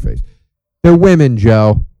front of your face. They're women,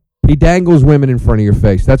 Joe. He dangles women in front of your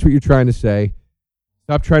face. That's what you're trying to say.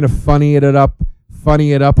 Stop trying to funny it up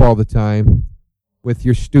all the time with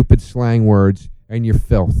your stupid slang words and your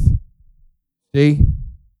filth. See?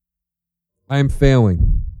 I am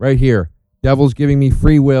failing right here. Devil's giving me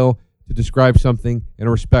free will to describe something in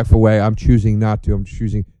a respectful way. I'm choosing not to. I'm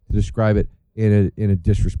choosing to describe it in a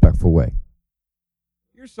disrespectful way.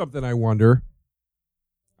 Here's something I wonder.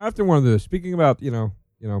 I often wonder this. Speaking about,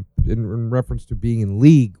 in reference to being in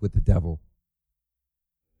league with the devil.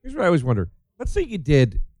 Here's what I always wonder. Let's say you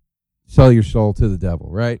did sell your soul to the devil,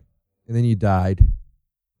 right? And then you died.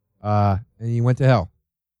 And you went to hell.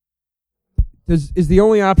 Is the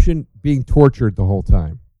only option being tortured the whole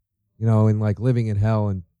time? And living in hell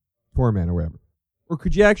and torment or whatever. Or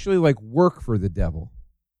could you actually work for the devil?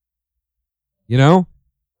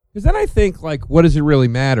 Because then I think, what does it really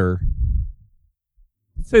matter?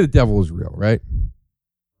 Let's say the devil is real, right?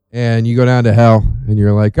 And you go down to hell, and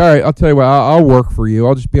you're like, all right, I'll tell you what, I'll work for you.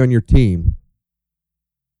 I'll just be on your team.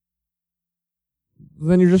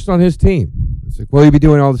 Then you're just on his team. It's well, you'd be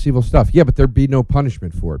doing all this evil stuff. Yeah, but there'd be no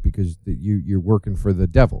punishment for it because you're working for the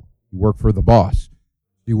devil. You work for the boss.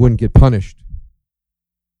 You wouldn't get punished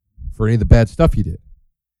for any of the bad stuff you did.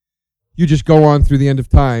 You just go on through the end of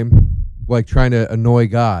time trying to annoy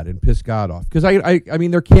God and piss God off. Because I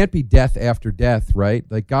mean, there can't be death after death, right?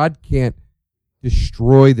 God can't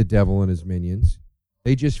destroy the devil and his minions.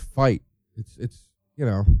 They just fight. It's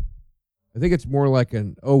I think it's more like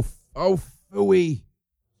an phooey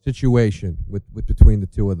situation with between the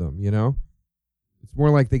two of them, It's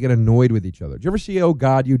more like they get annoyed with each other. Did you ever see Oh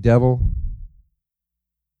God, You Devil?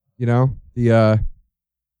 Did you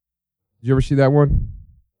ever see that one?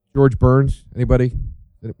 George Burns? Anybody?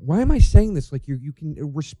 Why am I saying this? You can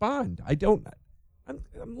respond.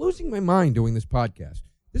 I'm losing my mind doing this podcast.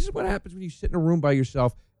 This is what happens when you sit in a room by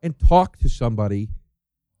yourself and talk to somebody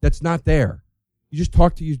that's not there. You just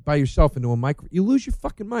talk to you by yourself into a micro. You lose your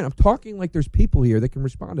fucking mind. I'm talking like there's people here that can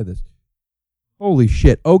respond to this. Holy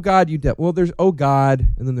shit. Oh God, you devil. Well, there's Oh God,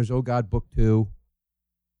 and then there's Oh God Book 2.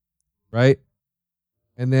 Right?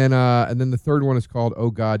 And then the third one is called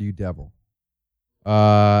Oh God, You Devil.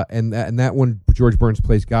 And that one, George Burns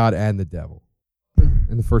plays God and the devil.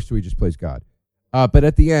 And the first two, he just plays God. But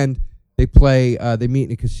at the end, they meet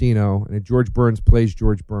in a casino, and George Burns plays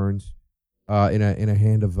George Burns in a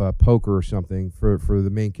hand of poker or something for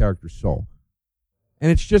the main character's soul.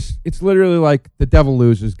 And it's literally the devil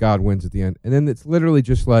loses, God wins at the end. And then it's literally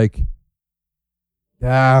just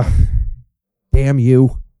damn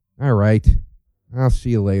you. All right. I'll see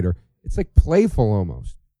you later. It's playful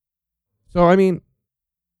almost. So, I mean,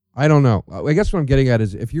 I don't know. I guess what I'm getting at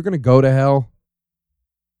is if you're going to go to hell,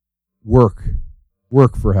 work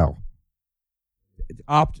for hell.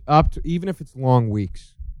 Opt, even if it's long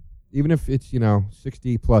weeks, even if it's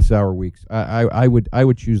 60+ hour weeks. I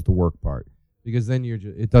would choose the work part because then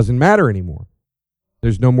it doesn't matter anymore.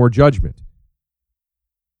 There's no more judgment.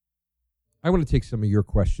 I want to take some of your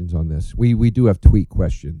questions on this. We do have tweet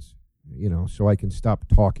questions, so I can stop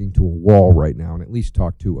talking to a wall right now and at least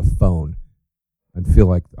talk to a phone and feel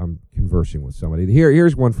like I'm conversing with somebody.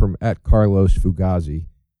 Here's one from @Carlos Fugazi.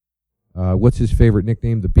 What's his favorite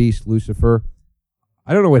nickname? The Beast, Lucifer.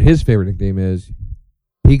 I don't know what his favorite nickname is.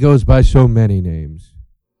 He goes by so many names.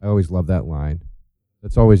 I always love that line.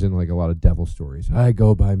 That's always in a lot of devil stories. I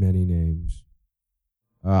go by many names.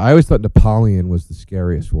 I always thought Napoleon was the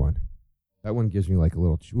scariest one. That one gives me like a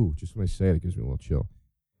little, just when I say it, it gives me a little chill.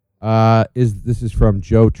 This is from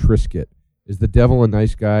Joe Trisket. Is the devil a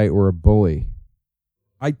nice guy or a bully?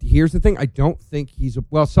 Here's the thing. I don't think he's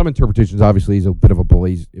some interpretations, obviously, he's a bit of a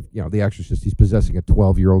bully. The Exorcist, he's possessing a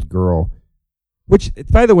 12-year-old girl. Which,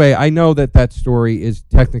 by the way, I know that story is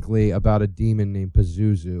technically about a demon named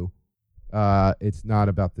Pazuzu. It's not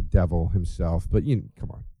about the devil himself, but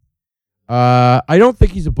come on. I don't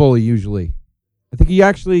think he's a bully usually. I think he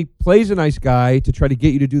actually plays a nice guy to try to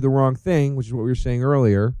get you to do the wrong thing, which is what we were saying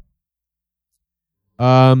earlier.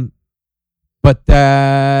 But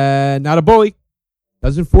not a bully.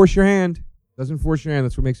 Doesn't force your hand. That's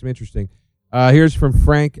what makes him interesting. Here's from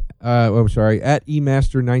Frank. At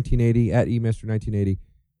eMaster1980. At eMaster1980.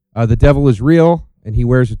 The devil is real, and he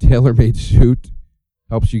wears a tailor-made suit.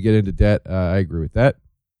 Helps you get into debt. I agree with that.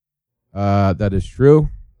 That is true.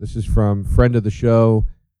 This is from friend of the show,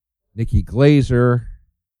 Nikki Glazer.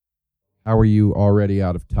 How are you already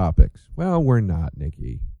out of topics? Well, we're not,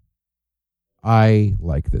 Nikki. I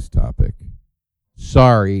like this topic.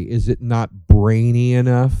 Sorry, is it not brainy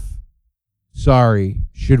enough? Sorry,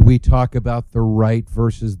 should we talk about the right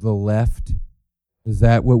versus the left? Is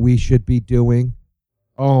that what we should be doing?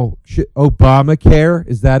 Oh, Obamacare?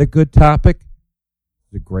 Is that a good topic?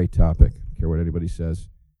 It's a great topic. I don't care what anybody says.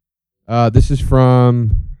 This is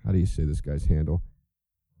from, how do you say this guy's handle?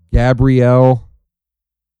 Gabrielle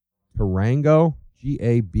Tarango.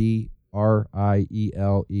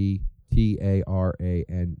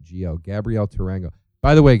 GabrielleTarango. Gabrielle Tarango.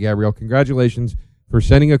 By the way, Gabrielle, congratulations for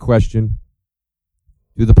sending a question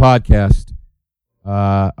to the podcast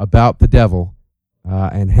about the devil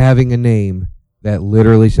and having a name that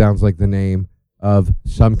literally sounds like the name of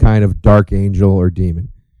some kind of dark angel or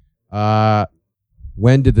demon.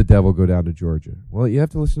 When did the devil go down to Georgia? Well, you have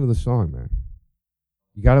to listen to the song, man.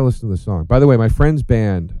 You got to listen to the song. By the way, my friend's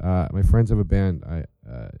band, my friends have a band,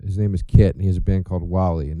 his name is Kit, and he has a band called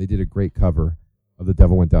Wally, and they did a great cover of The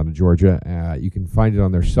Devil Went Down to Georgia. You can find it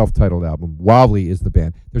on their self-titled album. Wally is the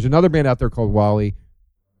band. There's another band out there called Wally.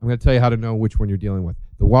 I'm going to tell you how to know which one you're dealing with.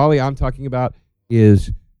 The Wally I'm talking about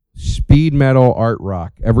is speed metal art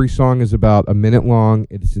rock. Every song is about a minute long.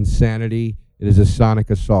 It's insanity. It is a sonic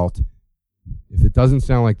assault. If it doesn't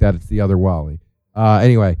sound like that, it's the other Wally.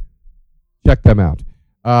 Anyway, check them out.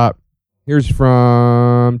 Here's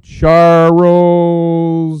from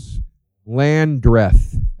Charles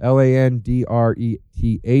Landreth, Landreth.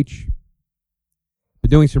 Been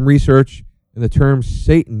doing some research, and the term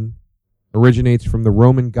Satan originates from the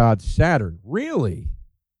Roman god Saturn. Really?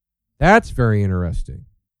 That's very interesting.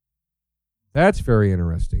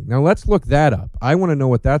 Now let's look that up. I want to know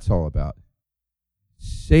what that's all about.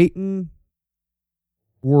 Satan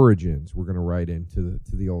origins. We're going to write into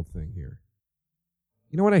the old thing here.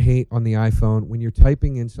 You know what I hate on the iPhone? When you're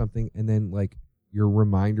typing in something and then like your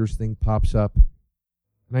reminders thing pops up,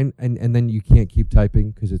 and then you can't keep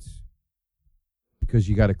typing because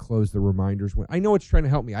you got to close the reminders. I know it's trying to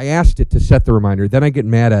help me. I asked it to set the reminder. Then I get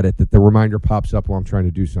mad at it that the reminder pops up while I'm trying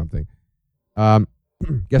to do something.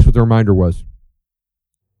 Guess what the reminder was?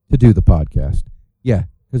 To do the podcast. Yeah,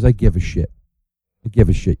 because I give a shit. You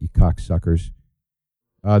cocksuckers.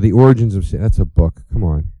 The Origins of Satan. That's a book. Come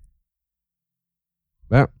on.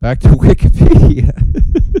 Well, back to Wikipedia.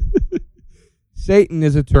 Satan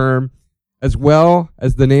is a term as well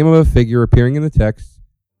as the name of a figure appearing in the texts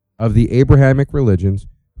of the Abrahamic religions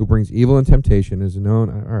who brings evil and temptation is known.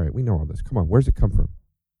 All right, we know all this. Come on, where does it come from?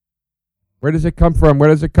 Where does it come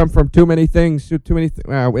from? Too many things.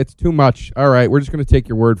 It's too much. All right, we're just going to take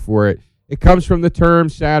your word for it. It comes from the term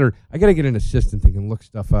Saturn. I got to get an assistant that can look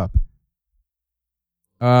stuff up.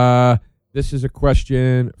 This is a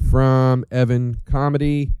question from Evan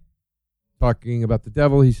Comedy talking about the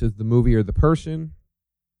devil. He says the movie or the person.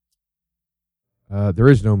 There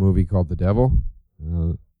is no movie called The Devil.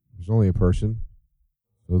 There's only a person.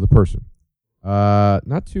 So the person.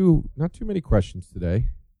 Not too many questions today.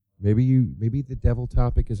 Maybe the devil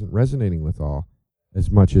topic isn't resonating with all as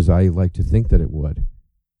much as I like to think that it would.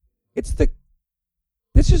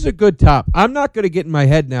 This is a good topic. I'm not going to get in my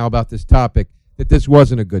head now about this topic that this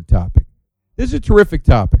wasn't a good topic. This is a terrific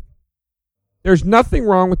topic. There's nothing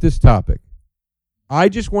wrong with this topic. I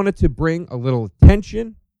just wanted to bring a little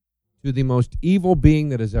attention to the most evil being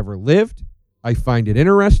that has ever lived. I find it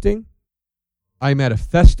interesting. I'm at a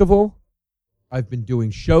festival. I've been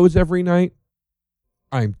doing shows every night.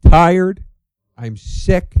 I'm tired. I'm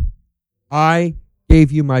sick. I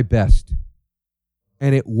gave you my best,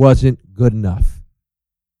 and it wasn't good enough.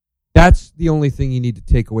 That's the only thing you need to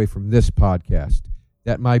take away from this podcast,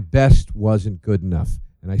 that my best wasn't good enough.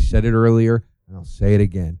 And I said it earlier, and I'll say it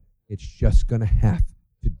again. It's just going to have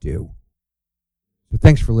to do. So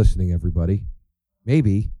thanks for listening, everybody.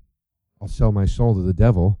 Maybe I'll sell my soul to the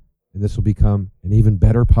devil, and this will become an even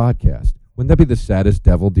better podcast. Wouldn't that be the saddest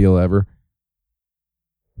devil deal ever?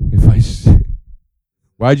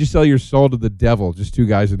 Why'd you sell your soul to the devil? Just two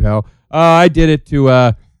guys in hell. I did it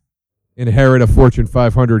to inherit a Fortune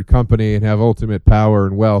 500 company and have ultimate power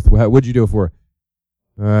and wealth. What'd you do it for?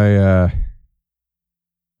 I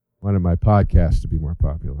wanted my podcast to be more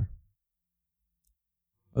popular.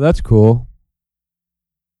 Well, that's cool.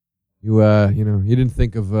 You didn't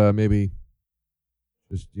think of maybe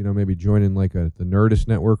joining like the Nerdist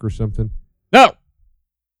Network or something? No!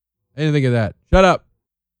 I didn't think of that. Shut up.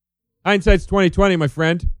 Hindsight's 20/20, my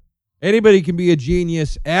friend. Anybody can be a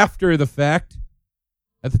genius after the fact.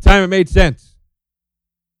 At the time, it made sense.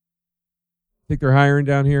 Think they're hiring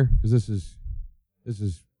down here? Because this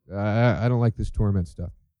is I don't like this torment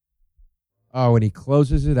stuff. Oh, and he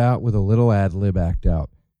closes it out with a little ad-lib act out.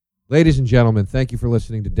 Ladies and gentlemen, thank you for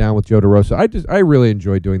listening to Down with Joe DeRosa. I really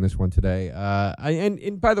enjoyed doing this one today.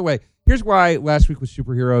 And by the way, here's why last week was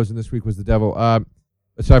superheroes and this week was the devil.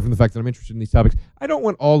 Aside from the fact that I'm interested in these topics, I don't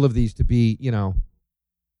want all of these to be,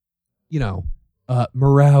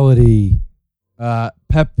 morality,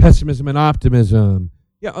 pessimism and optimism.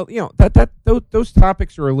 Yeah, those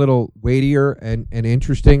topics are a little weightier and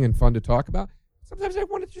interesting and fun to talk about. Sometimes I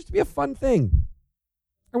want it just to be a fun thing.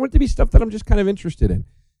 I want it to be stuff that I'm just kind of interested in.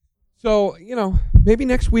 So, maybe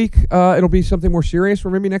next week it'll be something more serious, or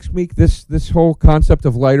maybe next week this whole concept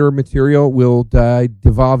of lighter material will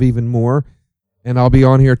devolve even more, and I'll be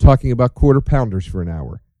on here talking about quarter pounders for an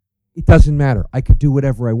hour. It doesn't matter. I could do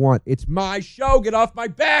whatever I want. It's my show. Get off my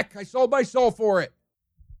back. I sold my soul for it.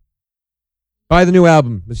 Buy the new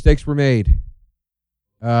album. Mistakes Were Made.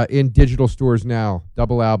 In digital stores now.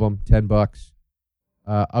 Double album, $10.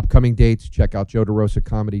 Upcoming dates, check out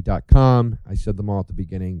joederosacomedy.com. I said them all at the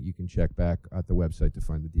beginning. You can check back at the website to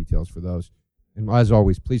find the details for those. And as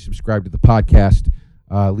always, please subscribe to the podcast.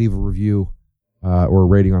 Leave a review or a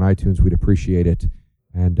rating on iTunes. We'd appreciate it.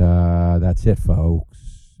 And that's it, folks.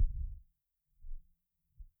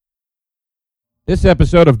 This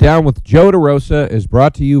episode of Down with Joe DeRosa is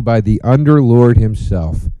brought to you by the Underlord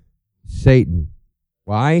himself, Satan.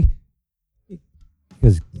 Why?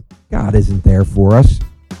 Because God isn't there for us.